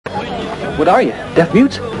What are you, deaf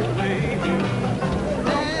mutes?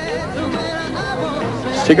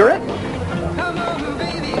 Cigarette?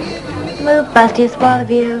 Move, Busty, spoil the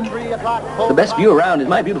view. The best view around is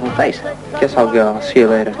my beautiful face. Guess I'll go. I'll see you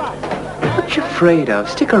later. What you afraid of?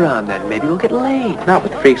 Stick around then. Maybe we'll get laid. Not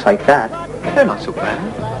with freaks like that. They're not so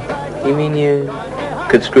bad. You mean you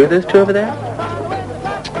could screw those two over there?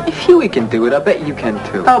 If Huey can do it, I bet you can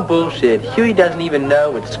too. Oh, bullshit. Huey doesn't even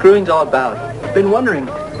know what screwing's all about. Been wondering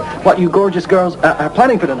what you gorgeous girls are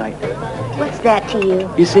planning for tonight. What's that to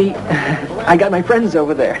you? You see, I got my friends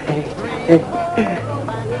over there.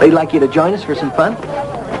 They'd like you to join us for some fun.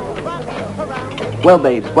 Well,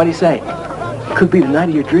 babes, what do you say? Could be the night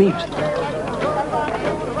of your dreams.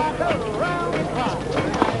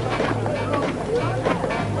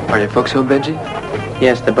 Are your folks home, Benji?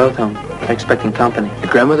 Yes, they're both home. They're expecting company.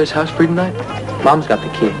 Your grandmother's house free tonight? Mom's got the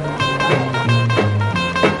key.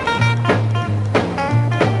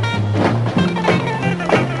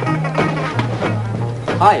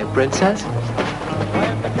 Hiya, princess.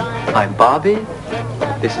 I'm Bobby.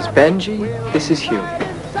 This is Benji. This is Huey.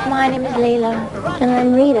 My name is Layla, and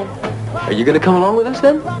I'm Rita. Are you going to come along with us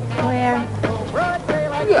then? Where?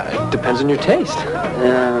 Yeah, it depends on your taste.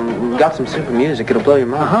 Got some super music. It'll blow your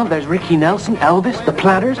mind. There's Ricky Nelson, Elvis, the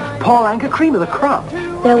Platters, Paul Anka, cream of the crop.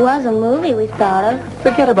 There was a movie we thought of.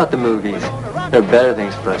 Forget about the movies. There are better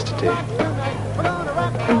things for us to do.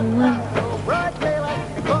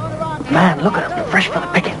 Man, look at him. Fresh for the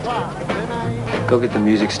picking. Go get the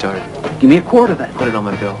music started. Give me a quarter then. Put it on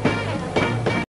my bill.